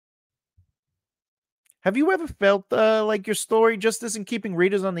Have you ever felt like your story just isn't keeping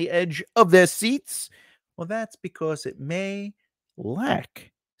readers on the edge of their seats? Well, that's because it may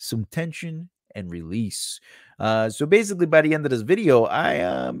lack some tension and release. So basically, by the end of this video,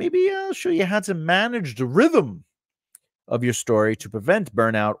 I'll show you how to manage the rhythm of your story to prevent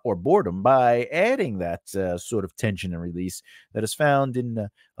burnout or boredom by adding that sort of tension and release that is found in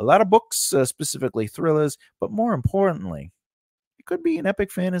a lot of books, specifically thrillers, but more importantly, it could be in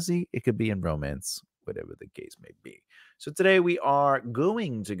epic fantasy, it could be in romance, whatever the case may be. So today we are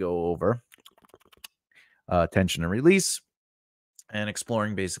going to go over tension and release and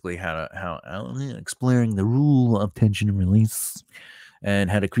exploring basically exploring the rule of tension and release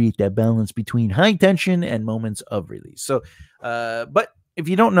and how to create that balance between high tension and moments of release. So, but if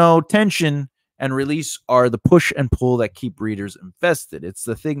you don't know, tension and release are the push and pull that keep readers invested. It's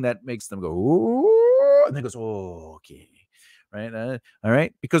the thing that makes them go, "Ooh," and then goes, "Oh, okay." Right. All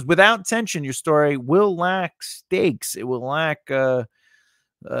right. Because without tension, your story will lack stakes. It will lack, that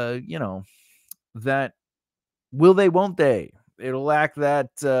will they, won't they? It'll lack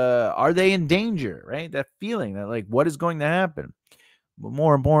that, are they in danger? Right. That feeling that like, what is going to happen? But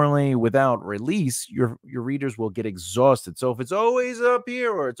more importantly, without release, your readers will get exhausted. So if it's always up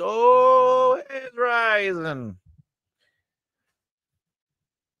here or it's always rising,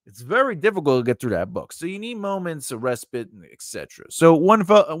 it's very difficult to get through that book. So you need moments of respite, etc. So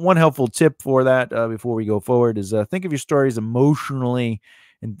one helpful tip for that before we go forward is think of your story's emotionally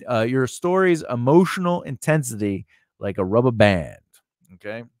and your story's emotional intensity like a rubber band.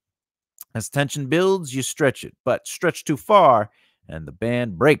 Okay, as tension builds, you stretch it, but stretch too far, and the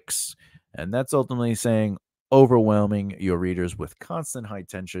band breaks. And that's ultimately saying overwhelming your readers with constant high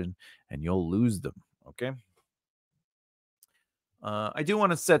tension, and you'll lose them. Okay. I do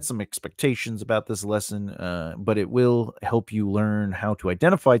want to set some expectations about this lesson, but it will help you learn how to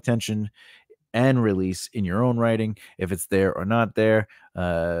identify tension and release in your own writing, if it's there or not there.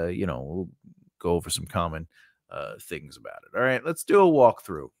 We'll go over some common things about it. All right, let's do a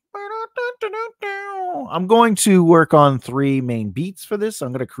walkthrough. I'm going to work on 3 main beats for this.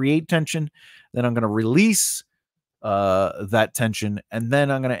 I'm going to create tension, then I'm going to release that tension, and then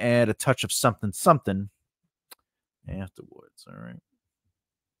I'm going to add a touch of something afterwards. All right.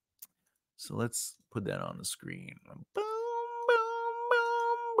 So let's put that on the screen.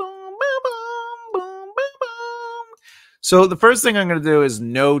 So the first thing I'm going to do is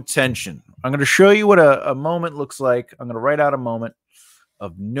no tension. I'm going to show you what a moment looks like. I'm going to write out a moment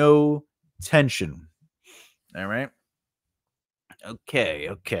of no tension. All right.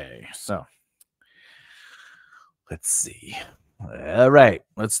 Okay. So let's see. All right.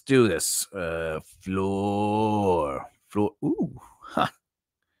 Let's do this. Floor. Ooh. Ha.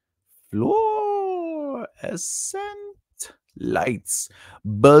 Fluorescent lights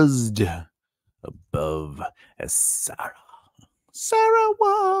buzzed above as Sarah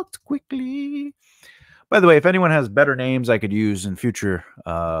walked quickly. By the way, if anyone has better names I could use in future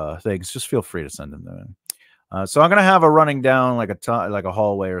things, just feel free to send them in. So I'm going to have a running down like a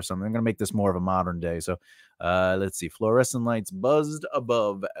hallway or something. I'm going to make this more of a modern day. So let's see. Fluorescent lights buzzed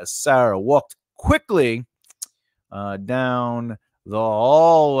above as Sarah walked quickly down the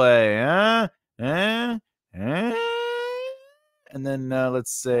hallway. And then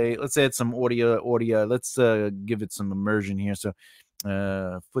let's say it's some audio. Let's give it some immersion here. So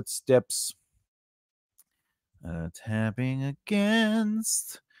footsteps tapping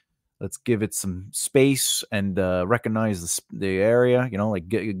against. Let's give it some space and recognize the area, like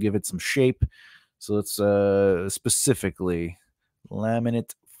give it some shape. So let's specifically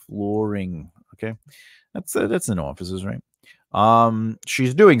laminate flooring. Okay, that's in offices, right?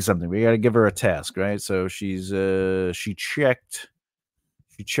 She's doing something. We got to give her a task, right? So she checked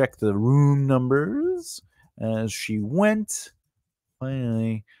the room numbers as she went,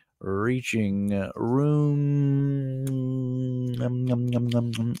 finally reaching room.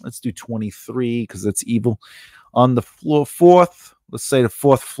 Let's do 23 because that's evil. On the floor, let's say the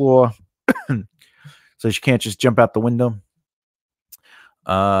 4th floor. So she can't just jump out the window.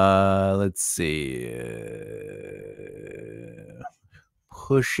 Let's see.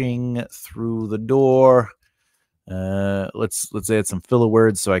 Pushing through the door. Let's add some filler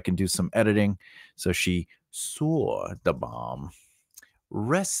words so I can do some editing. So she saw the bomb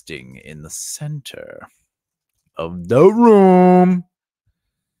resting in the center of the room.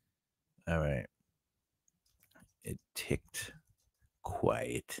 All right. It ticked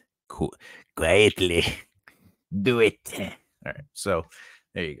quietly. Do it. All right. So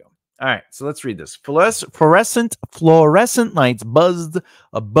there you go. All right. So let's read this. Fluorescent lights buzzed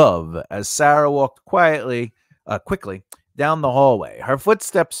above as Sarah walked quickly down the hallway, her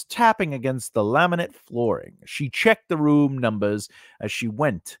footsteps tapping against the laminate flooring. She checked the room numbers as she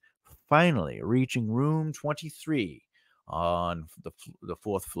went, finally reaching room 23 on the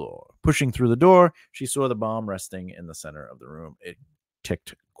fourth floor. Pushing through the door, she saw the bomb resting in the center of the room. It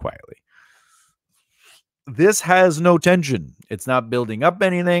ticked quietly. This has no tension. It's not building up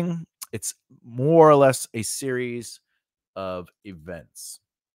anything. It's more or less a series of events.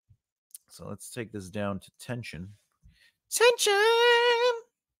 So let's take this down to tension. Tension.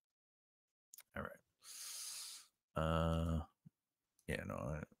 All right. Yeah,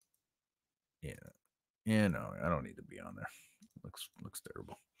 no. No, I don't need to be on there. Looks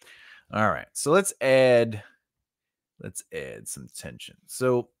terrible. All right. So let's add some tension.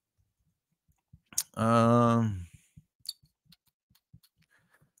 So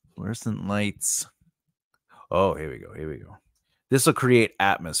fluorescent lights. Oh, here we go. This will create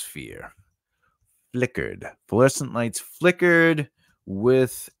atmosphere. Flickered. Fluorescent lights flickered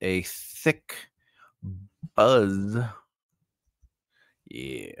with a thick buzz.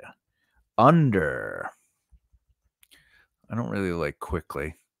 Yeah. Under. I don't really like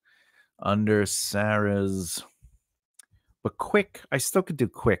quickly. Under Sarah's. But quick. I still could do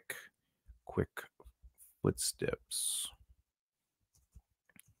quick. Quick footsteps.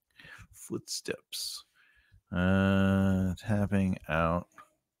 Tapping out.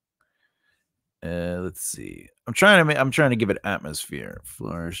 Let's see. I'm trying to give it atmosphere.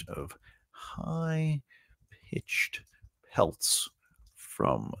 Flourish of high pitched pelts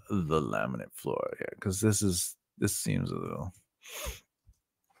from the laminate floor. Yeah, because this seems a little.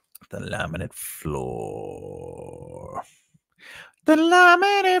 The laminate floor. The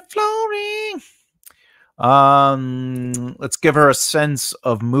laminate flooring. Let's give her a sense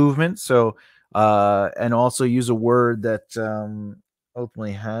of movement. So, and also use a word that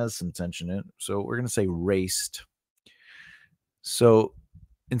ultimately has some tension in it. So we're going to say raced. So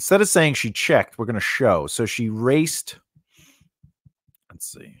instead of saying she checked, we're going to show. So she raced.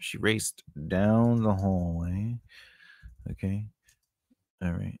 Let's see. She raced down the hallway. Okay.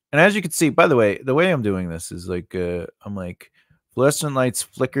 All right. And as you can see, by the way I'm doing this is like, I'm like, fluorescent lights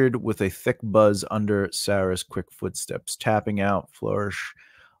flickered with a thick buzz under Sarah's quick footsteps, tapping out, flourish.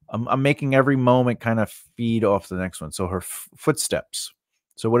 I'm making every moment kind of feed off the next one. So her footsteps.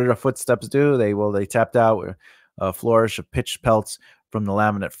 So what did her footsteps do? They tapped out a flourish of pitched pelts from the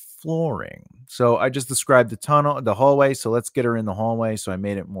laminate flooring. So I just described the hallway. So let's get her in the hallway. So I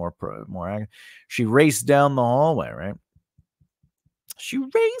made it more. She raced down the hallway, right? She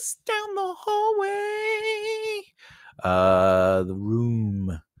raced down the hallway.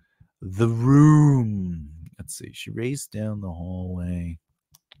 The room. Let's see. She raced down the hallway.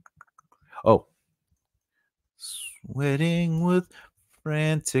 Oh. Sweating with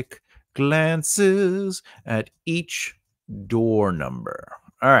frantic glances at each door number.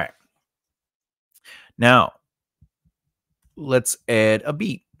 All right. Now, let's add a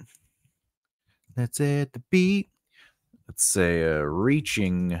beat. Let's add the beat. Let's say a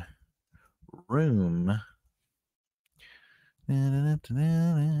reaching room. Number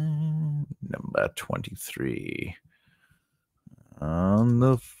 23. On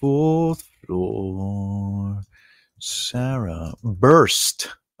the fourth floor, Sarah burst.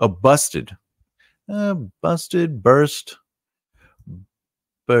 Oh, busted. Busted, burst.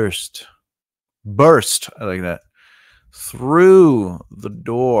 Burst. I like that. Through the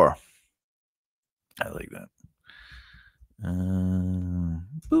door. I like that.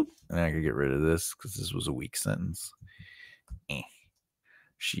 Boop. And I could get rid of this because this was a weak sentence.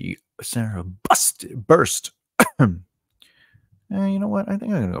 Sarah burst. You know what? I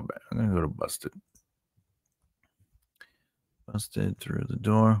think I'm gonna go back. I'm gonna go to busted. Busted through the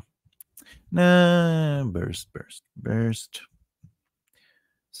door. Nah, burst.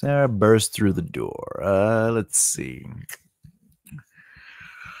 Sarah burst through the door. Let's see.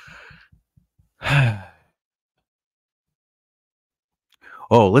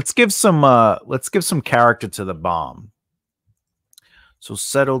 Oh, let's give some character to the bomb. So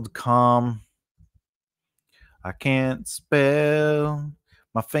settled, calm. I can't spell.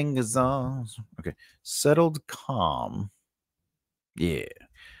 My fingers on. Okay. Settled, calm. Yeah.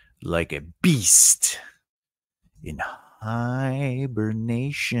 Like a beast in hibernation.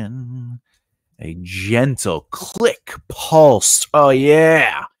 A gentle click pulsed. Oh,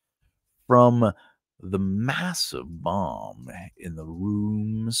 yeah. From the massive bomb in the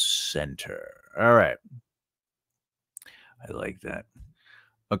room's center. All right. I like that.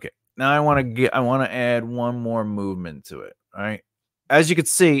 Okay. Now I want to add one more movement to it. All right. As you can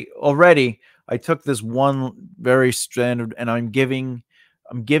see already, I took this one very standard and I'm giving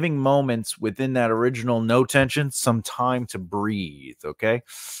I'm giving moments within that original no tension some time to breathe, okay?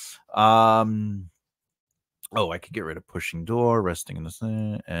 Oh, I could get rid of pushing door, resting in the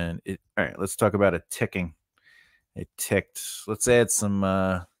sun, and it. All right, let's talk about it ticking. It ticked. Let's add some.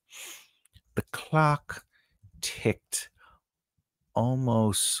 The clock ticked,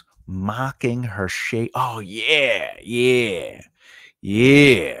 almost mocking her shape. Oh yeah, yeah,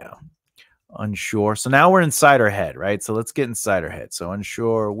 yeah. Unsure. So now we're inside her head, right? So let's get inside her head. So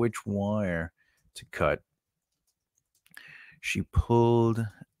unsure which wire to cut. She pulled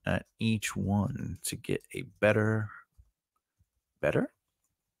at each one to get a better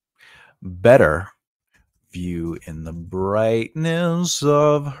view in the brightness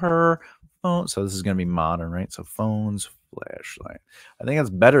of her phone. So this is going to be modern, right? So phone's flashlight. I think that's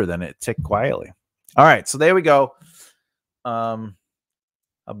better than it ticked quietly. All right, so there we go.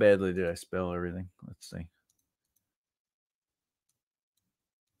 How badly did I spell everything? Let's see.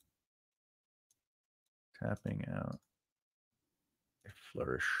 Tapping out a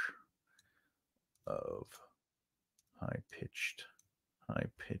flourish of high-pitched. Okay.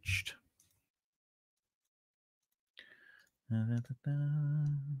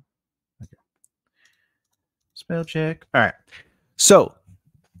 Spell check. All right. So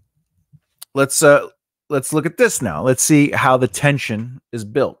let's look at this now. Let's see how the tension is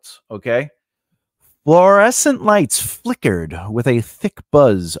built. Okay. Fluorescent lights flickered with a thick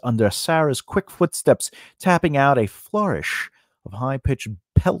buzz under Sarah's quick footsteps, tapping out a flourish of high-pitched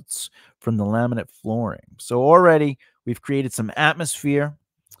pelts from the laminate flooring. So already we've created some atmosphere.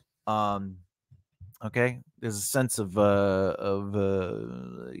 Okay, there's a sense of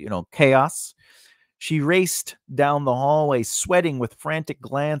chaos. She raced down the hallway, sweating with frantic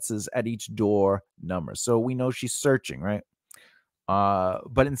glances at each door number. So we know she's searching, right?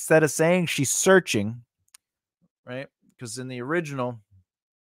 But instead of saying she's searching, right? Because in the original,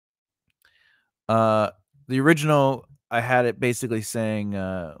 I had it basically saying,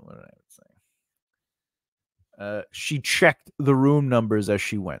 what did I say? She checked the room numbers as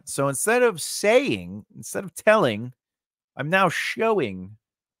she went. So instead of telling, I'm now showing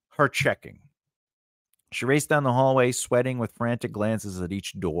her checking. She raced down the hallway, sweating with frantic glances at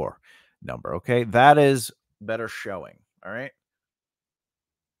each door number. Okay, that is better showing. All right.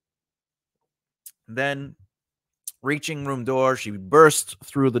 Then, reaching room door, she burst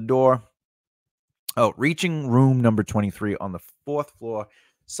through the door. Oh, reaching room number 23 on the 4th floor,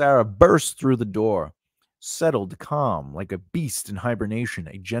 Sarah burst through the door, settled calm like a beast in hibernation.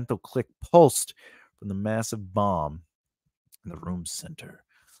 A gentle click pulsed from the massive bomb in the room's center.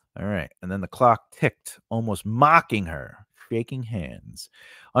 All right. And then the clock ticked, almost mocking her, shaking hands.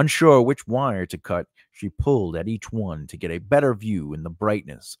 Unsure which wire to cut, she pulled at each one to get a better view in the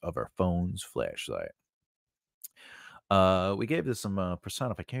brightness of her phone's flashlight. We gave this some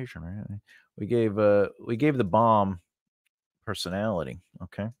personification, right? We gave the bomb personality.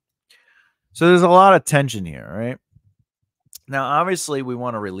 Okay. So there's a lot of tension here, right? Now, obviously, we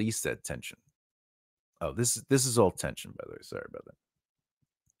want to release that tension. Oh, this is all tension, by the way. Sorry about that.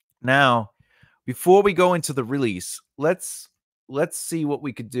 Now, before we go into the release, let's see what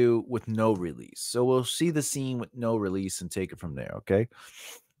we could do with no release. So we'll see the scene with no release and take it from there, okay?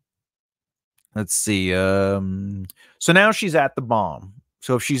 Let's see. So now she's at the bomb.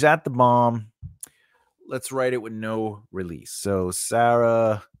 So if she's at the bomb, let's write it with no release. So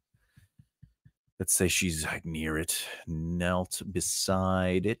Sarah, let's say she's near it, knelt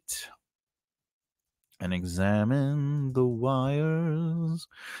beside it, and examined the wires.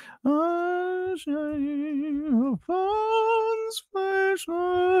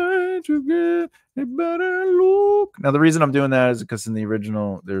 Flashlight to get a better look. Now, the reason I'm doing that is because in the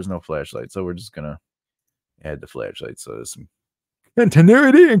original, there's no flashlight. So we're just going to add the flashlight. So there's some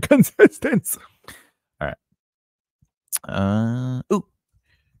continuity and consistency. All right.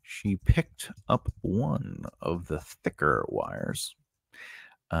 She picked up one of the thicker wires,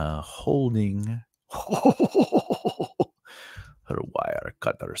 holding her wire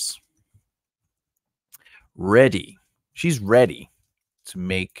cutters. Ready. She's ready to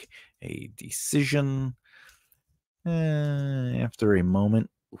make a decision. After a moment,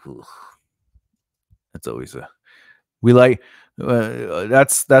 that's always we like.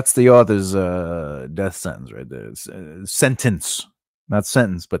 That's the author's death sentence, right there. Sentence, not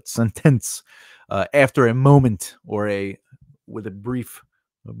sentence, but sentence. After a moment, or with a brief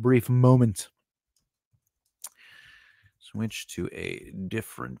moment. Switch to a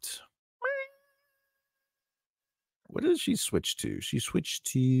different. What did she switch to? She switched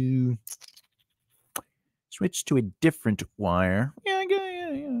to a different wire. Yeah,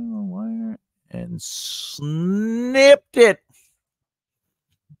 wire, and snipped it.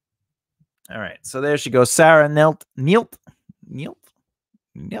 All right. So there she goes. Sarah knelt.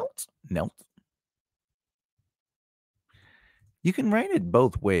 You can write it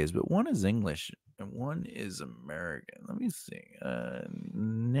both ways, but one is English and one is American. Let me see.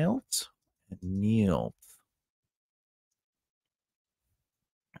 Knelt, knelt.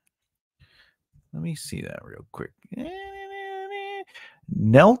 Let me see that real quick.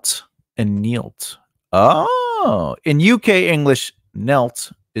 Knelt and kneelt. Oh, in UK English,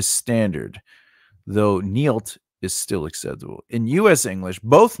 knelt is standard, though kneelt is still acceptable. In US English,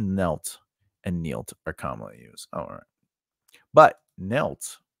 both knelt and kneelt are commonly used. All right. But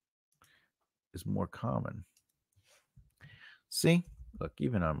knelt is more common. See? Look,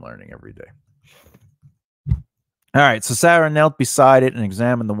 even I'm learning every day. All right, so Sarah knelt beside it and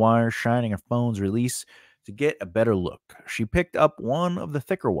examined the wires, shining her phone's release to get a better look. She picked up one of the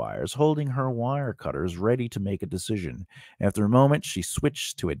thicker wires, holding her wire cutters ready to make a decision. After a moment, she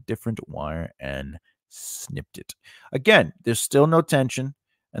switched to a different wire and snipped it. Again, there's still no tension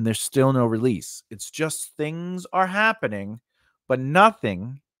and there's still no release. It's just things are happening, but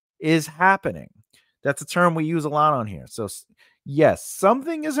nothing is happening. That's a term we use a lot on here. So, yes,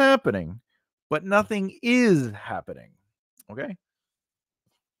 something is happening, but nothing is happening. Okay?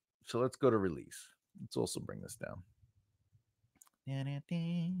 So let's go to release. Let's also bring this down.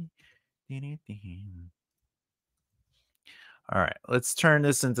 All right, let's turn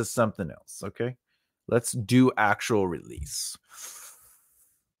this into something else. Okay? Let's do actual release.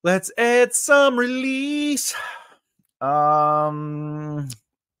 Let's add some release. I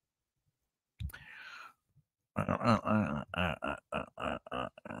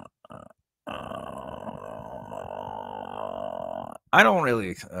don't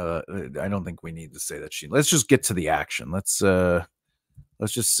really I don't think we need to say that let's just get to the action. Let's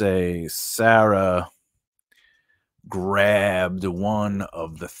just say Sarah grabbed one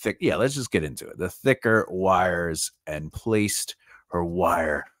of the let's just get into it. The thicker wires and placed her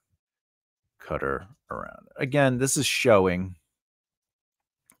wire cutter around it. Again, this is showing.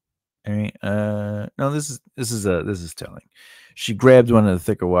 All right. No, this is telling. She grabbed one of the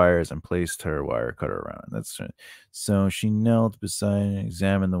thicker wires and placed her wire cutter around. That's right. So she knelt beside and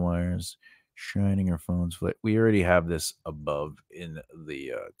examined the wires, shining her phone's flame. We already have this above in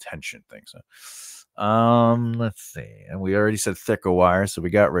the tension thing. So, let's see. And we already said thicker wire, so we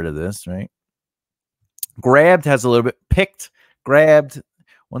got rid of this, right? Grabbed has a little bit picked, grabbed.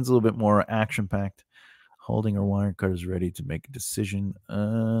 One's a little bit more action packed. Holding her wire cutters ready to make a decision. All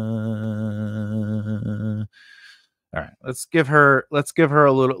right, let's give her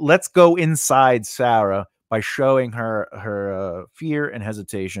a little. Let's go inside Sarah by showing her fear and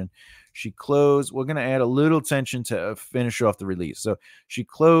hesitation. She closed. We're gonna add a little tension to finish off the release. So she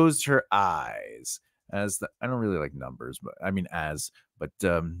closed her eyes as I don't really like numbers, but I mean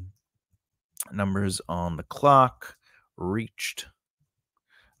numbers on the clock reached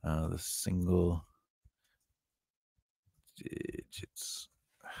the single digits.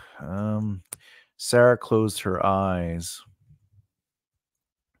 Sarah closed her eyes.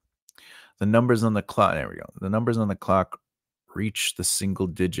 The numbers on the clock. There we go. The numbers on the clock reach the single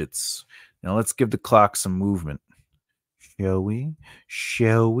digits. Now let's give the clock some movement. Shall we?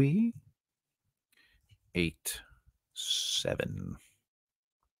 Shall we? 8, 7,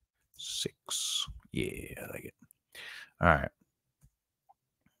 6. Yeah, I like it. All right.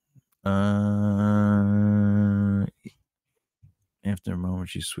 After a moment,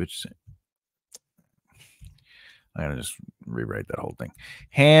 she switched. I gotta just rewrite that whole thing.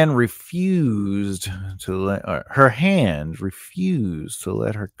 Hand refused to let her hand refused to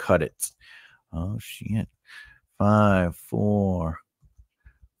let her cut it. Oh shit! 5, 4,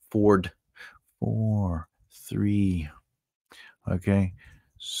 3. Okay.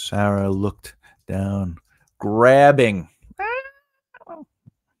 Sarah looked down, grabbing.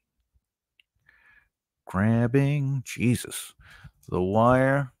 Jesus, the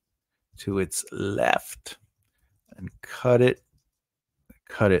wire to its left and cut it.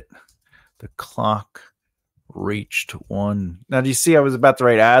 The clock reached 1. Now, do you see I was about to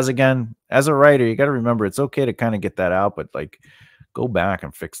write as again? As a writer, you got to remember it's okay to kind of get that out, but like go back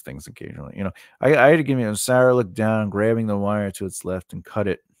and fix things occasionally. You know, I had to give you Sarah looked down, grabbing the wire to its left and cut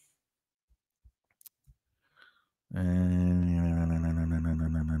it.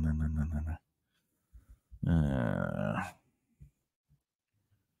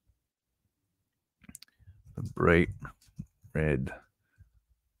 The bright red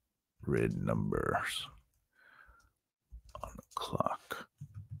numbers on the clock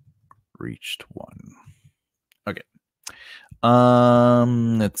reached 1. Okay.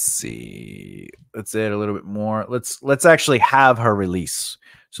 Let's see. Let's add a little bit more. Let's actually have her release.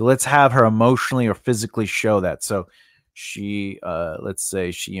 So let's have her emotionally or physically show that. So she, let's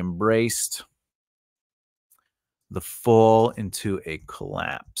say she embraced the fall into a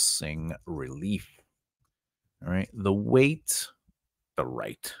collapsing relief. All right. The weight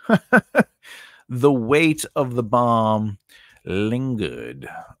of the bomb lingered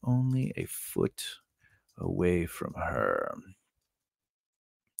only a foot away from her.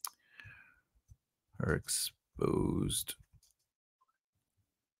 Her exposed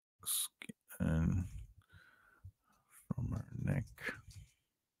skin from her neck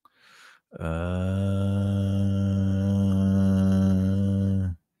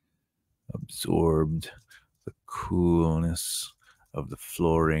absorbed the coolness of the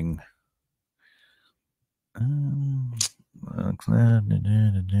flooring. As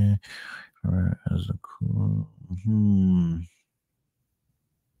a cool.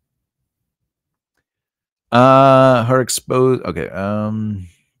 Her exposed. Okay.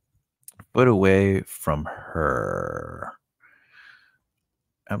 Foot away from her.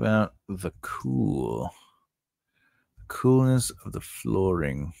 How about the coolness of the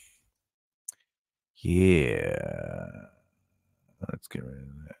flooring? Yeah. Let's get rid of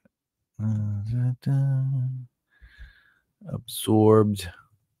that. Absorbed.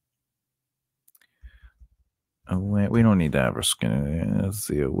 Away. We don't need to have her skin. Let's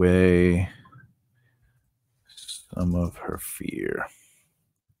see. Away some of her fear.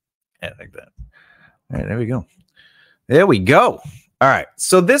 Yeah, like that. All right, there we go. There we go. All right.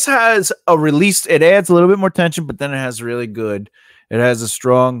 So this has a release. It adds a little bit more tension, but then it has really good. It has a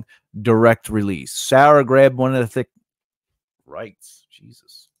strong direct release. Sarah grabbed one of the thick rights.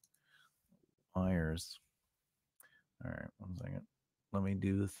 Jesus. Wires. All right. 1 second. Let me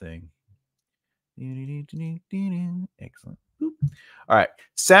do the thing. Excellent. Boop. All right.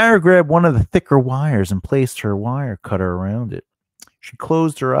 Sarah grabbed one of the thicker wires and placed her wire cutter around it. She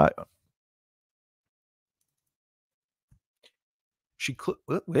closed her eye.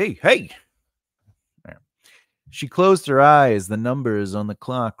 Hey. She closed her eyes. The numbers on the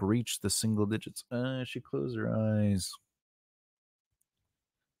clock reached the single digits. She closed her eyes.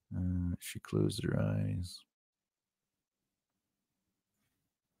 She closed her eyes.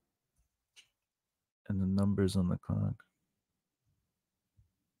 And the numbers on the clock.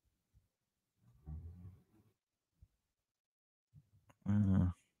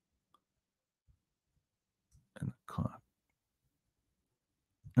 And the clock.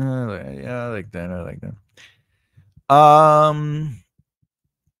 Yeah, I like that. I like that.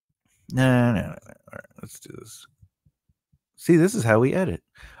 No. All right, let's do this. See, this is how we edit.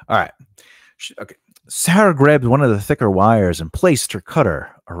 All right. Okay. Sarah grabbed one of the thicker wires and placed her cutter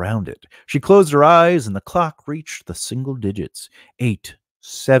around it. She closed her eyes and the clock reached the single digits. 8,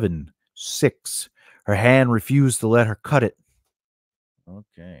 7, 6. Her hand refused to let her cut it.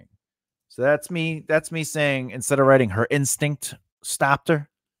 Okay. So that's me saying, instead of writing her instinct stopped her,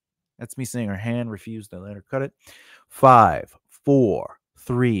 that's me saying her hand refused to let her cut it. 5, 4,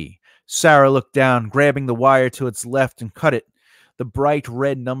 3. Sarah looked down, grabbing the wire to its left and cut it. The bright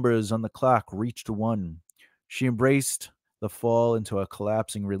red numbers on the clock reached 1. She embraced the fall into a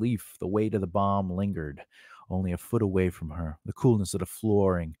collapsing relief. The weight of the bomb lingered only a foot away from her. The coolness of the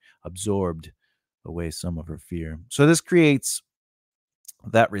flooring absorbed away some of her fear. So this creates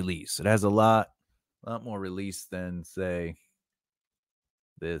that release. It has a lot more release than, say,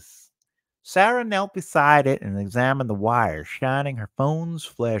 this. Sarah knelt beside it and examined the wire, shining her phone's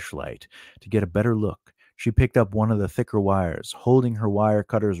flashlight to get a better look. She picked up one of the thicker wires, holding her wire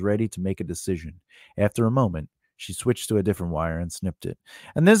cutters ready to make a decision. After a moment, she switched to a different wire and snipped it.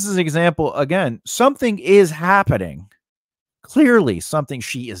 And this is an example, again, something is happening. Clearly, something.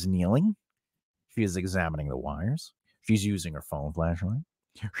 She is kneeling. She is examining the wires. She's using her phone flashlight.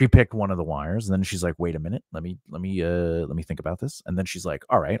 She picked one of the wires, and then she's like, "Wait a minute, let me think about this." And then she's like,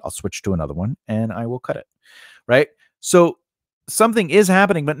 "All right, I'll switch to another one, and I will cut it." Right? So something is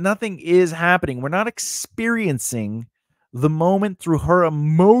happening, but nothing is happening. We're not experiencing the moment through her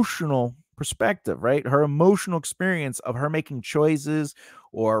emotional perspective, right? Her emotional experience of her making choices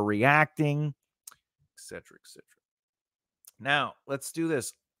or reacting, etc., etc. Now, let's do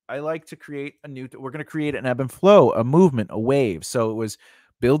this. I like to create we're going to create an ebb and flow, a movement, a wave. So it was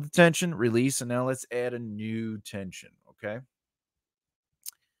build the tension, release, and now let's add a new tension, okay?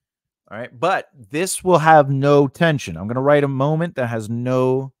 All right, but this will have no tension. I'm going to write a moment that has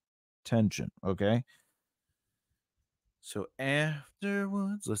no tension, okay? So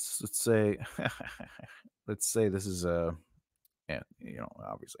afterwards, let's say let's say this is obviously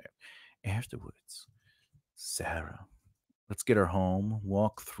afterwards, Sarah, let's get her home,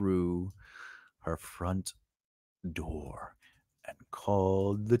 walk through her front door and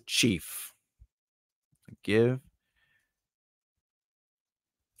called the chief to give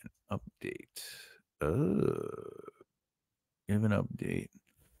an update. Give an update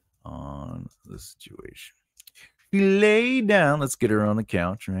on the situation. She lay down. Let's get her on the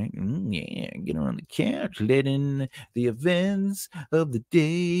couch, right? Yeah, get her on the couch. Let in the events of the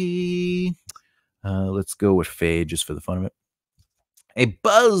day. Let's go with Faye just for the fun of it. A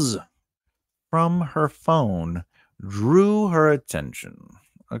buzz from her phone drew her attention.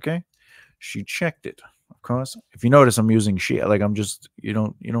 Okay, she checked it. Of course, if you notice, I'm using she. Like I'm just you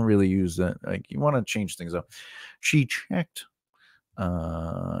don't really use that. Like you want to change things up. She checked.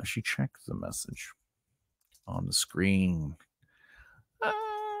 She checked the message on the screen.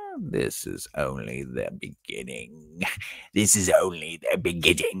 This is only the beginning. This is only the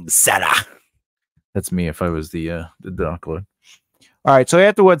beginning, Sarah. That's me if I was the Dark Lord. All right, so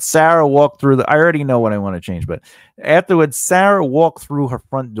afterwards, Sarah walked through I already know what I want to change, but afterwards, Sarah walked through her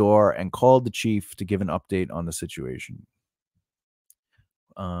front door and called the chief to give an update on the situation.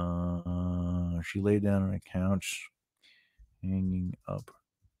 She lay down on a couch, hanging up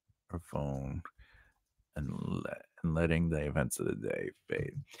her phone and letting the events of the day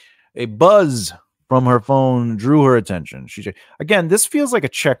fade. A buzz from her phone drew her attention. Again, this feels like a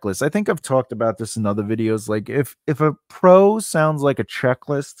checklist. I think I've talked about this in other videos. Like if a pro sounds like a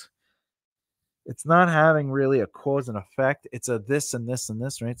checklist, it's not having really a cause and effect. It's a this and this and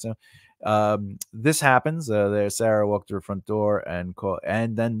this, right? So this happens. There, Sarah walked to her front door and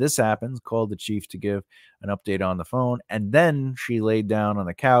then this happens. Called the chief to give an update on the phone, and then she laid down on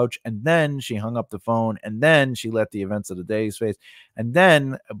the couch, and then she hung up the phone, and then she let the events of the day's face, and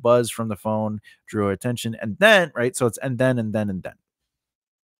then a buzz from the phone drew her attention, and then right. So it's and then.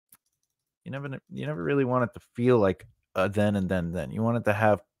 You never really want it to feel like a then and then. You want it to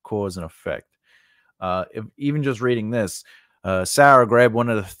have cause and effect. If even just reading this, Sarah grabbed one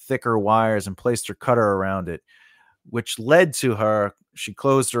of the thicker wires and placed her cutter around it, which led to her. She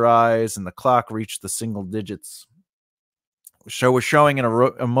closed her eyes and the clock reached the single digits. So we're showing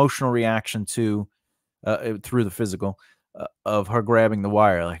an emotional reaction to through the physical of her grabbing the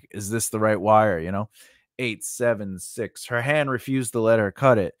wire. Like, is this the right wire? 8, 7, 6. Her hand refused to let her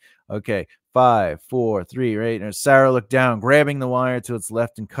cut it. Okay, 5, 4, 3, right? And Sarah looked down, grabbing the wire to its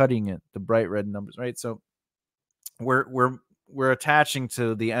left and cutting it. The bright red numbers, right? So we're attaching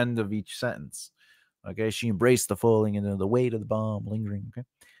to the end of each sentence. Okay, she embraced the falling into the weight of the bomb lingering. Okay,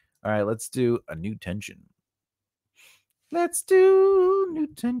 all right, let's do a new tension. Let's do new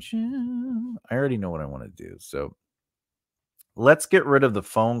tension. I already know what I want to do, so let's get rid of the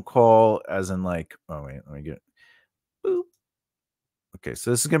phone call, as in like, oh wait, let me get it. Boop. Okay, so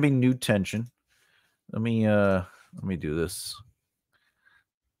this is gonna be new tension. Let me do this.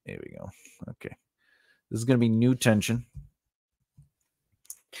 There we go. Okay, this is gonna be new tension,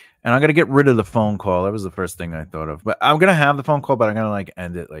 and I'm gonna get rid of the phone call. That was the first thing I thought of, but I'm gonna have the phone call, but I'm gonna like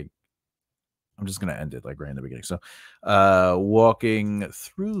end it like. I'm just gonna end it like right in the beginning. So, walking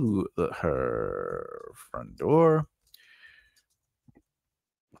through her front door,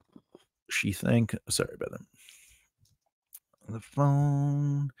 sorry about that. The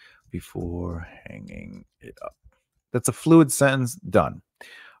phone before hanging it up. That's a fluid sentence. Done.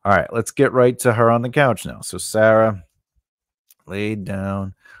 All right, let's get right to her on the couch now. So Sarah laid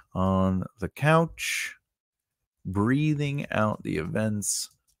down on the couch, breathing out the events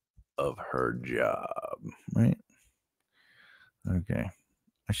of her job, right? Okay.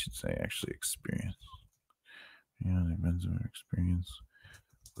 I should say actually experience. Yeah, the events of her experience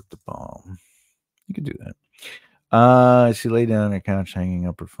with the bomb. You could do that. She lay down on her couch, hanging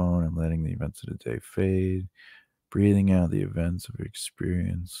up her phone and letting the events of the day fade, breathing out the events of her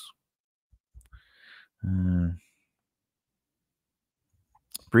experience.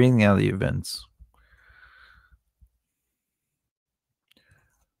 Breathing out the events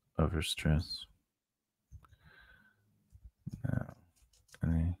of her stress.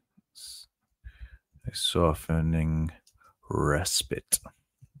 A softening respite.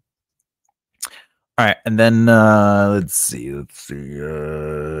 All right, and then let's see. Okay.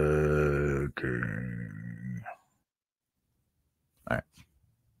 All right.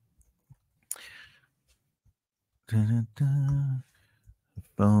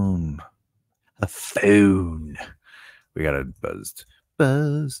 A phone. We got a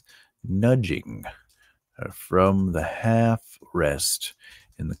buzz, nudging her from the half rest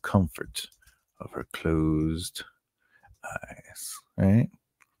in the comfort of her closed eyes. Right?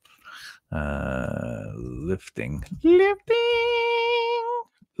 Lifting. Yeah.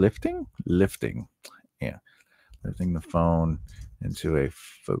 Lifting the phone into a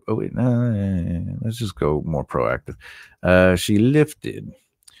oh wait, no, let's just go more proactive. She lifted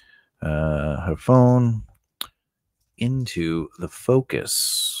her phone into the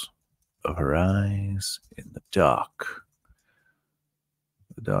focus of her eyes in the darkness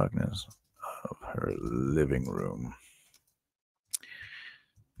of her living room.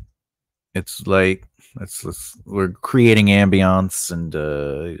 It's like we're creating ambiance and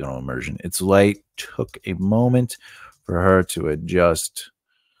immersion. Its light took a moment for her to adjust.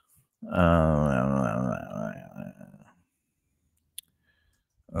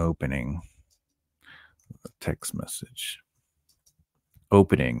 Opening the text message.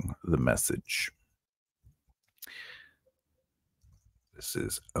 Opening the message. This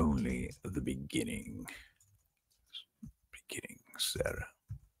is only the beginning. Sarah.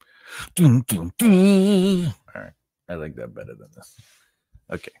 All right. I like that better than this.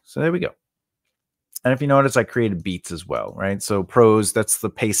 Okay, so there we go. And if you notice, I created beats as well, right? So prose, that's the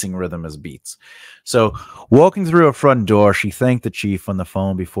pacing rhythm as beats. So walking through a front door, she thanked the chief on the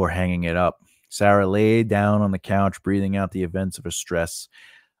phone before hanging it up. Sarah lay down on the couch, breathing out the events of her stress.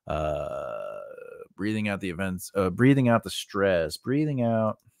 Breathing out the stress. Breathing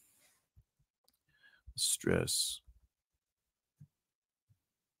out stress.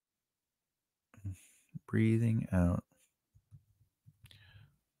 Breathing out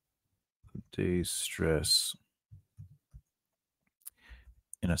the day's stress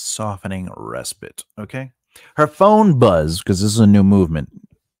in a softening respite. Okay. Her phone buzzed because this is a new movement.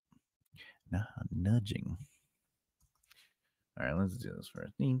 Nah, nudging. All right, let's do this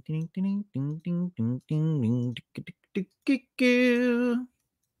first. Ding, ding, ding, ding, ding, ding, ding,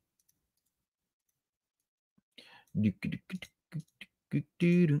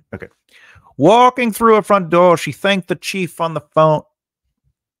 ding. Okay. Walking through a front door, she thanked the chief on the phone.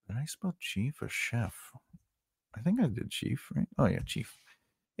 Did I spell chief or chef? I think I did chief, right? Oh, yeah, chief.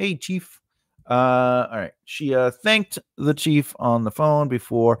 Hey, chief. All right. She thanked the chief on the phone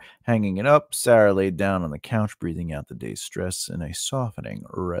before hanging it up. Sarah laid down on the couch, breathing out the day's stress in a softening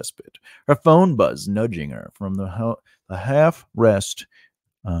respite. Her phone buzzed, nudging her from the half rest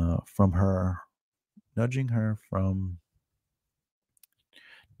from her, nudging her from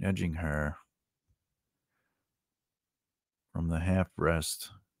the half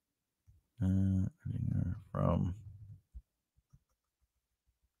rest, from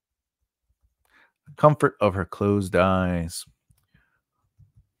the comfort of her closed eyes.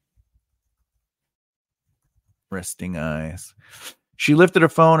 Resting eyes. She lifted her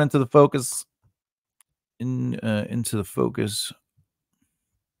phone into the focus. Into the focus.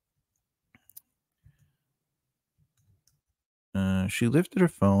 She lifted her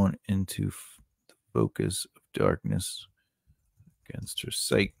phone into the focus of darkness against her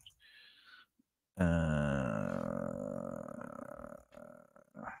sight.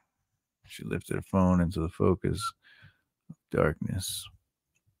 She lifted her phone into the focus of darkness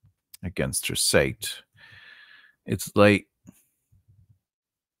against her sight. Its light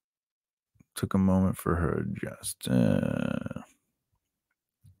took a moment for her just okay,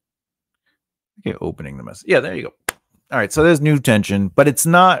 opening the message. Yeah, there you go. All right, so there's new tension, but it's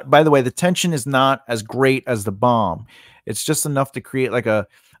not, by the way, the tension is not as great as the bomb. It's just enough to create like a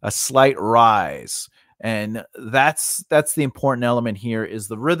slight rise. And that's the important element here is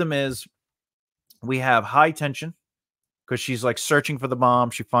the rhythm is we have high tension because she's like searching for the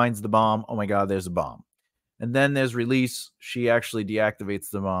bomb. She finds the bomb. Oh my God, there's a bomb. And then there's release. She actually deactivates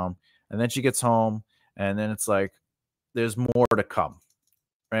the bomb. And then she gets home. And then it's like, there's more to come.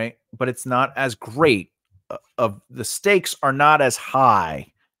 Right. But it's not as great. Of the stakes are not as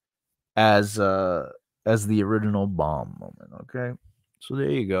high as the original bomb moment. Okay. So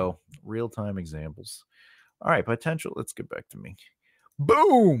there you go. Real-time examples. All right. Potential. Let's get back to me.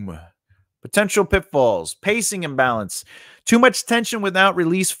 Boom. Potential pitfalls, pacing imbalance. Too much tension without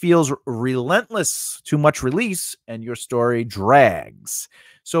release feels relentless. Too much release and your story drags.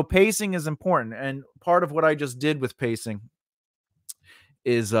 So pacing is important. And part of what I just did with pacing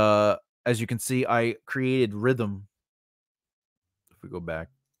is, as you can see, I created rhythm. If we go back,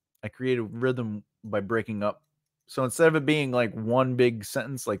 I created rhythm by breaking up. So instead of it being like one big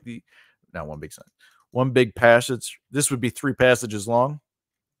sentence, like not one big sentence, one big passage, this would be 3 passages long.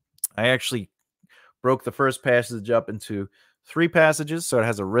 I actually broke the first passage up into 3 passages, so it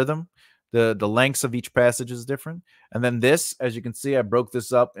has a rhythm. The lengths of each passage is different. And then this, as you can see, I broke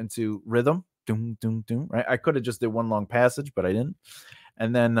this up into rhythm. Doom, doom, doom, right? I could have just did one long passage, but I didn't.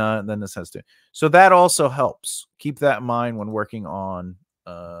 And then this has to. So that also helps. Keep that in mind when working on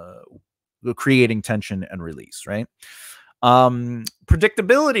creating tension and release, right?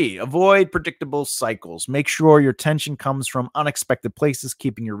 Predictability. Avoid predictable cycles. Make sure your tension comes from unexpected places,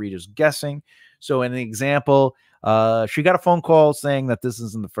 keeping your readers guessing. So, in the example, she got a phone call saying that this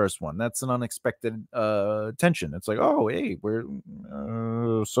isn't the first one. That's an unexpected tension. It's like, oh, hey,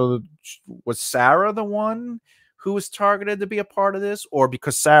 was Sarah the one who was targeted to be a part of this, or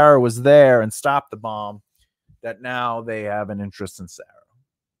because Sarah was there and stopped the bomb, that now they have an interest in Sarah?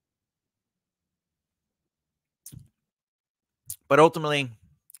 But ultimately,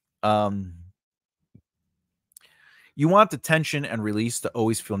 you want the tension and release to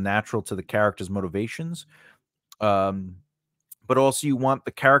always feel natural to the character's motivations. But also you want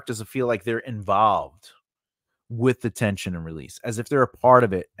the characters to feel like they're involved with the tension and release, as if they're a part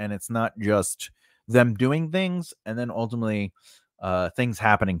of it, and it's not just them doing things and then ultimately things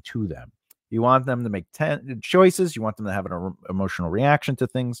happening to them. You want them to make choices. You want them to have an emotional reaction to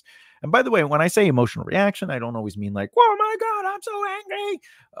things. And by the way, when I say emotional reaction, I don't always mean like, "Oh my God, I'm so angry,"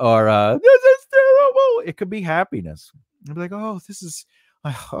 or "This is terrible." It could be happiness. You'll be like, "Oh, this is,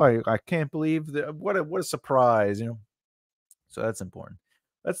 I can't believe that. What a surprise!" So that's important.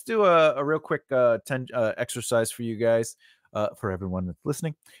 Let's do a real quick exercise for you guys, for everyone that's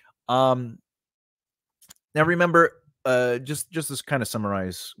listening. Now remember, just to kind of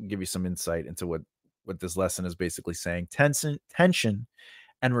summarize, give you some insight into what this lesson is basically saying. Tension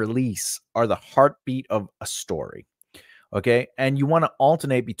and release are the heartbeat of a story. Okay, and you want to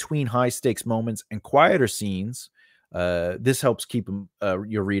alternate between high stakes moments and quieter scenes. This helps keep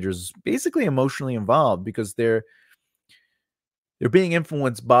your readers basically emotionally involved, because they're being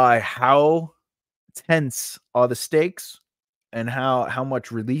influenced by how tense are the stakes and how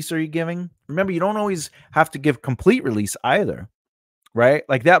much release are you giving. Remember, you don't always have to give complete release either, right?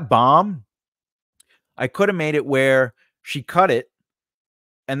 Like that bomb, I could have made it where she cut it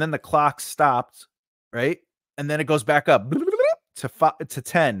and then the clock stopped, right? And then it goes back up to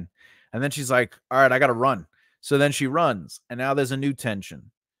 10. And then she's like, all right, I got to run. So then she runs, and now there's a new tension.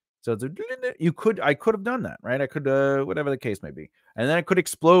 So I could have done that, right? I could, whatever the case may be. And then it could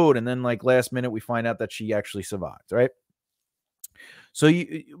explode. And then like last minute, we find out that she actually survived, right? So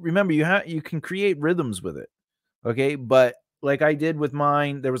you remember, you can create rhythms with it. Okay. But like I did with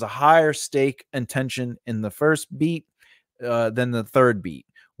mine, there was a higher stake and tension in the first beat than the third beat,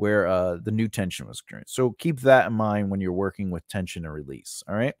 where the new tension was created. So keep that in mind when you're working with tension and release.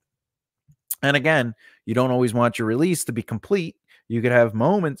 All right. And again, you don't always want your release to be complete. You could have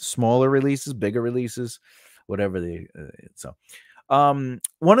moments, smaller releases, bigger releases, whatever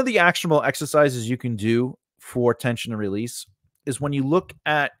one of the actionable exercises you can do for tension and release is when you look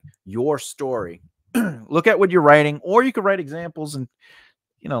at your story, look at what you're writing, or you could write examples and,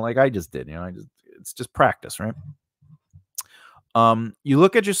 like I just did, it's just practice, right? You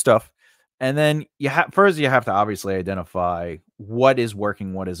look at your stuff, and then you have to obviously identify what is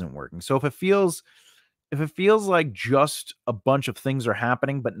working, what isn't working. So if it feels like just a bunch of things are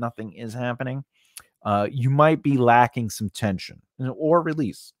happening, but nothing is happening, you might be lacking some tension or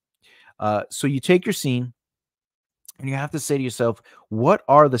release. So you take your scene and you have to say to yourself, what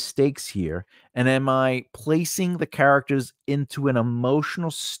are the stakes here? And am I placing the characters into an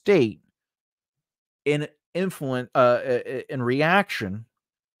emotional state in reaction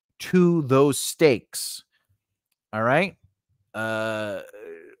to those stakes? All right.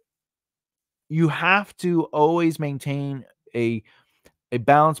 You have to always maintain a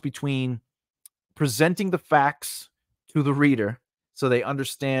balance between presenting the facts to the reader so they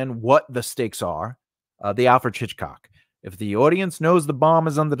understand what the stakes are. The Alfred Hitchcock. If the audience knows the bomb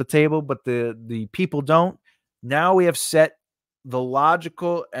is under the table, but the people don't, now we have set the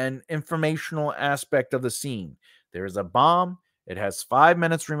logical and informational aspect of the scene. There is a bomb. It has 5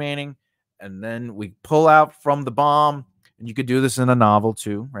 minutes remaining. And then we pull out from the bomb. And you could do this in a novel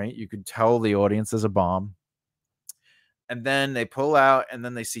too, right? You could tell the audience there's a bomb. And then they pull out, and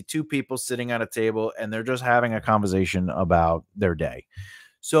then they see two people sitting at a table, and they're just having a conversation about their day.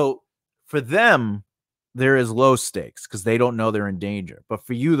 So for them, there is low stakes because they don't know they're in danger. But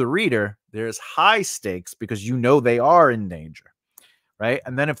for you, the reader, there's high stakes because you know they are in danger, right?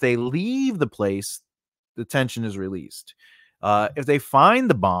 And then if they leave the place, the tension is released. If they find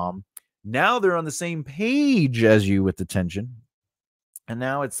the bomb, now they're on the same page as you with the tension. And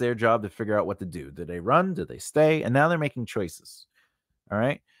now it's their job to figure out what to do. Do they run? Do they stay? And now they're making choices. All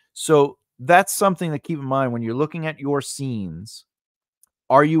right. So that's something to keep in mind when you're looking at your scenes.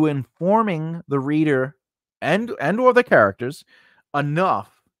 Are you informing the reader and or the characters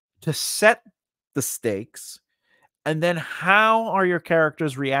enough to set the stakes? And then how are your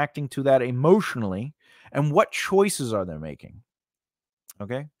characters reacting to that emotionally? And what choices are they making?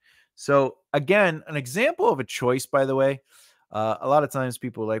 Okay. So again, an example of a choice, by the way, a lot of times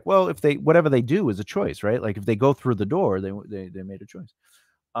people are like, well, if they whatever they do is a choice, right? Like if they go through the door, they made a choice.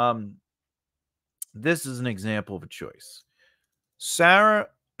 Um, this is an example of a choice. Sarah,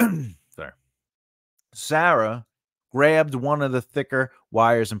 sorry, Sarah grabbed one of the thicker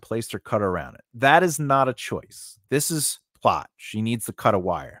wires and placed her cutter around it. That is not a choice. This is plot. She needs to cut a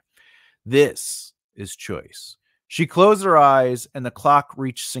wire. This is choice. She closed her eyes and the clock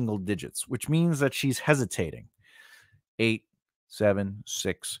reached single digits, which means that she's hesitating. 8, 7,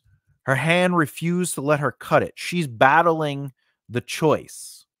 6. Her hand refused to let her cut it. She's battling the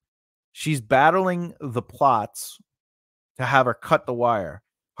choice. She's battling the plots to have her cut the wire.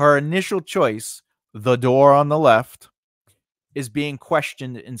 Her initial choice, the door on the left, is being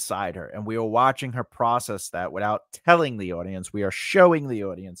questioned inside her. And we are watching her process that without telling the audience. We are showing the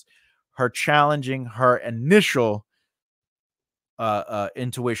audience her challenging her initial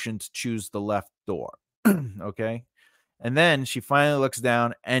intuition to choose the left door. Okay. And then she finally looks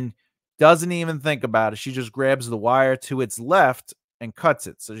down and doesn't even think about it. She just grabs the wire to its left and cuts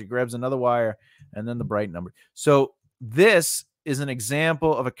it. So she grabs another wire and then the bright number. So this is an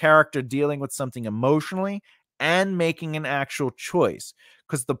example of a character dealing with something emotionally and making an actual choice,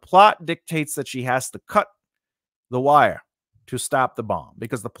 because the plot dictates that she has to cut the wire to stop the bomb,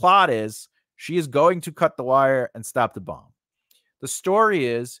 because the plot is she is going to cut the wire and stop the bomb. The story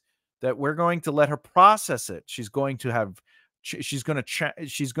is that we're going to let her process it. She's going to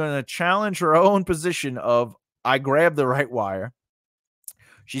challenge her own position of I grabbed the right wire.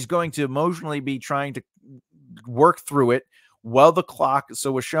 She's going to emotionally be trying to work through it while the clock.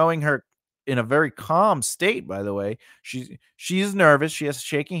 So we're showing her in a very calm state, by the way. She's nervous. She has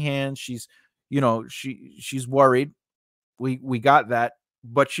shaking hands. She's worried. We got that,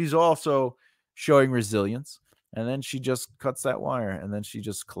 but she's also showing resilience. And then she just cuts that wire and then she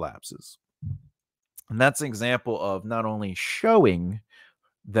just collapses. And that's an example of not only showing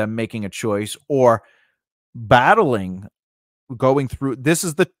them making a choice or battling, going through. This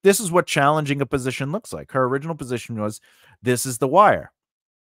is what challenging a position looks like. Her original position was, this is the wire.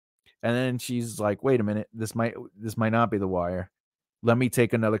 And then she's like, wait a minute, this might not be the wire. Let me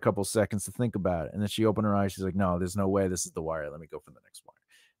take another couple seconds to think about it. And then she opened her eyes. She's like, no, there's no way this is the wire. Let me go for the next wire.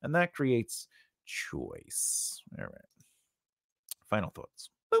 And that creates choice. All right. Final thoughts.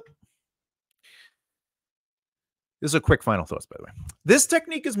 Boop. This is a quick final thoughts, by the way. This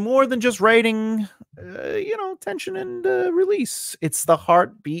technique is more than just writing, tension and release. It's the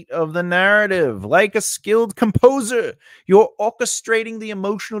heartbeat of the narrative. Like a skilled composer, you're orchestrating the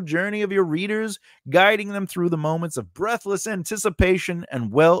emotional journey of your readers, guiding them through the moments of breathless anticipation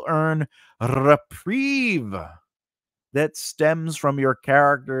and well-earned reprieve that stems from your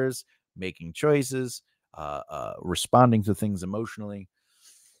characters making choices, responding to things emotionally.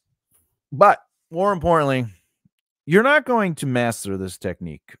 But more importantly, you're not going to master this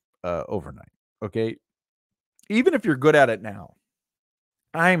technique overnight, okay? Even if you're good at it now.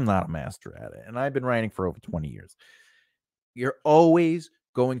 I'm not a master at it, and I've been writing for over 20 years. You're always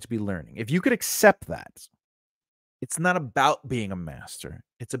going to be learning. If you could accept that, it's not about being a master.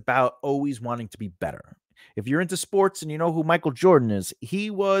 It's about always wanting to be better. If you're into sports and you know who Michael Jordan is,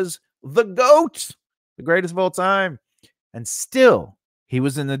 he was the GOAT, the greatest of all time, and still he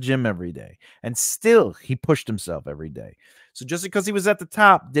was in the gym every day, and still he pushed himself every day. So just because he was at the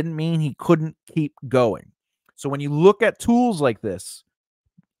top didn't mean he couldn't keep going. So when you look at tools like this,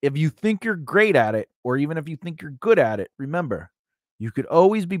 if you think you're great at it, or even if you think you're good at it, remember, you could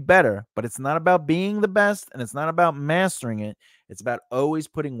always be better, but it's not about being the best, and it's not about mastering it. It's about always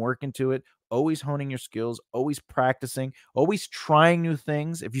putting work into it, always honing your skills, always practicing, always trying new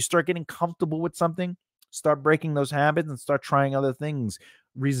things. If you start getting comfortable with something, start breaking those habits and start trying other things.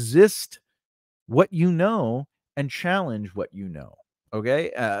 Resist what you know and challenge what you know,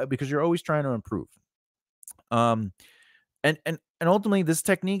 okay? Because you're always trying to improve. And ultimately, this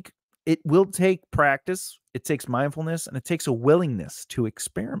technique, it will take practice, it takes mindfulness, and it takes a willingness to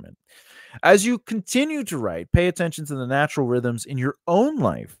experiment. As you continue to write, pay attention to the natural rhythms in your own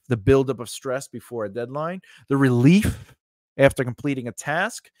life, the buildup of stress before a deadline, the relief after completing a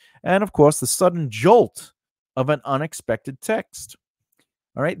task, and of course, the sudden jolt of an unexpected text.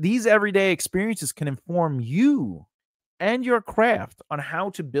 All right. These everyday experiences can inform you and your craft on how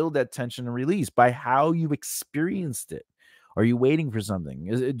to build that tension and release by how you've experienced it. Are you waiting for something?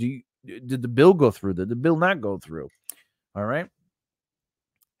 Did the bill go through? Did the bill not go through? All right.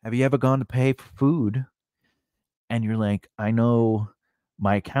 Have you ever gone to pay for food and you're like, I know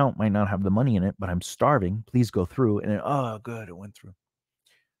my account might not have the money in it, but I'm starving. Please go through. And then, oh, good, it went through.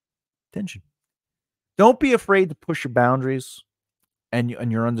 Tension. Don't be afraid to push your boundaries. and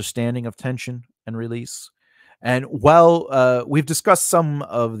your understanding of tension and release. And while we've discussed some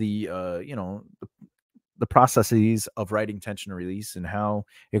of the the processes of writing tension and release and how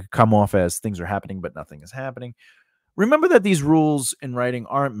it could come off as things are happening but nothing is happening, remember that these rules in writing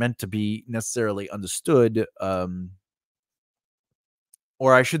aren't meant to be necessarily understood,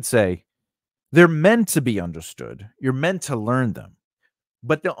 or I should say, they're meant to be understood. You're meant to learn them.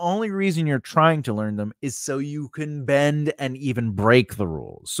 But the only reason you're trying to learn them is so you can bend and even break the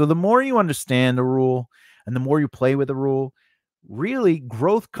rules. So the more you understand the rule and the more you play with the rule, really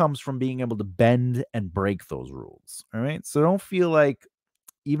growth comes from being able to bend and break those rules. All right. So don't feel like,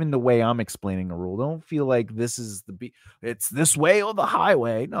 even the way I'm explaining a rule, don't feel like this is it's this way or the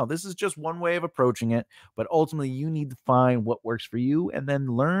highway. No, this is just one way of approaching it. But ultimately, you need to find what works for you and then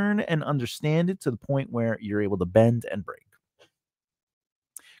learn and understand it to the point where you're able to bend and break.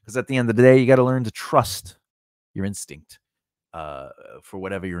 Because at the end of the day, you got to learn to trust your instinct for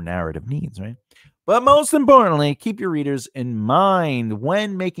whatever your narrative needs, right? But most importantly, keep your readers in mind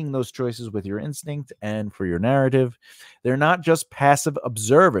when making those choices with your instinct and for your narrative. They're not just passive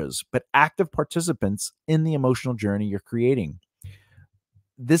observers, but active participants in the emotional journey you're creating.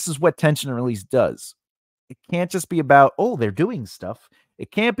 This is what tension and release does. It can't just be about, oh, they're doing stuff.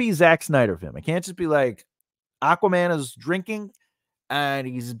 It can't be Zack Snyder film. It can't just be like Aquaman is drinking and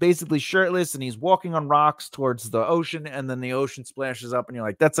he's basically shirtless and he's walking on rocks towards the ocean, and then the ocean splashes up and you're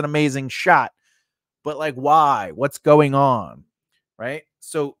like, that's an amazing shot. But like, why? What's going on? Right?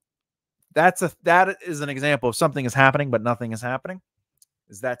 So that is an example of something is happening but nothing is happening.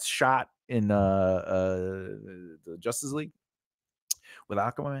 Is that shot in the Justice League with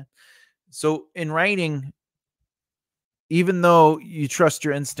Aquaman? So in writing, even though you trust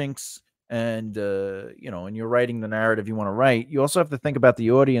your instincts and and you're writing the narrative you want to write, you also have to think about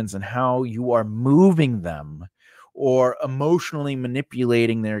the audience and how you are moving them or emotionally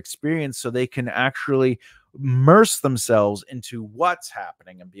manipulating their experience so they can actually immerse themselves into what's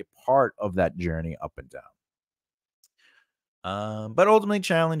happening and be a part of that journey up and down. But ultimately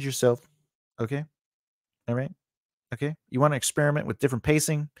challenge yourself. Okay. All right. Okay. You want to experiment with different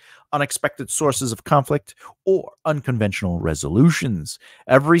pacing, unexpected sources of conflict, or unconventional resolutions.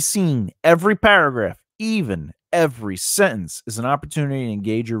 Every scene, every paragraph, even every sentence is an opportunity to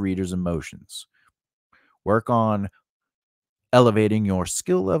engage your reader's emotions. Work on elevating your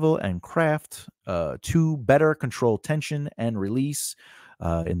skill level and craft to better control tension and release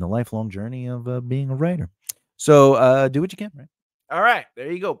in the lifelong journey of being a writer. So do what you can, right? All right,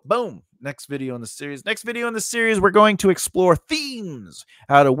 there you go. Boom. Next video in the series. Next video in the series, we're going to explore themes,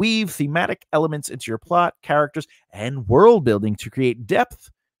 how to weave thematic elements into your plot, characters, and world building to create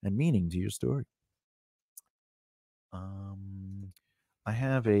depth and meaning to your story. I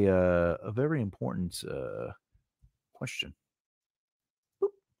have a very important question.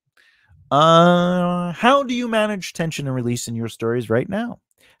 How do you manage tension and release in your stories right now?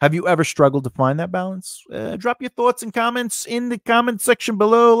 Have you ever struggled to find that balance? Drop your thoughts and comments in the comment section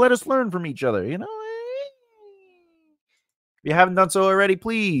below. Let us learn from each other. If you haven't done so already,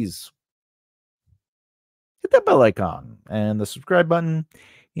 please hit that bell icon and the subscribe button.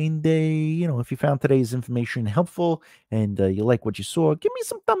 And, if you found today's information helpful and you like what you saw, give me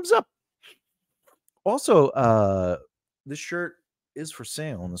some thumbs up. Also, this shirt is for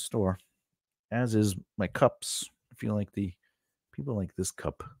sale in the store, as is my cups. I feel like the people like this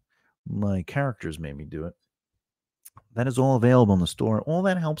cup. My characters made me do it. That is all available in the store. All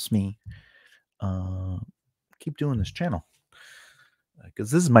that helps me keep doing this channel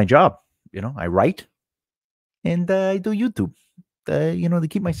because this is my job. I write and I do YouTube. To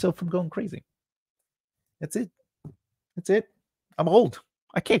keep myself from going crazy. That's it. That's it. I'm old.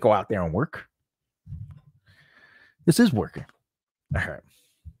 I can't go out there and work. This is working. All right. That's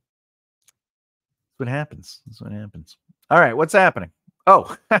what happens. That's what happens. All right. What's happening?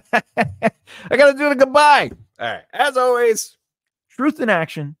 Oh, I got to do the goodbye. All right. As always, truth in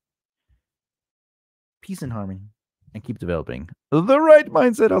action, peace and harmony, and keep developing the right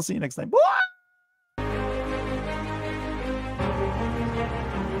mindset. I'll see you next time. Bye.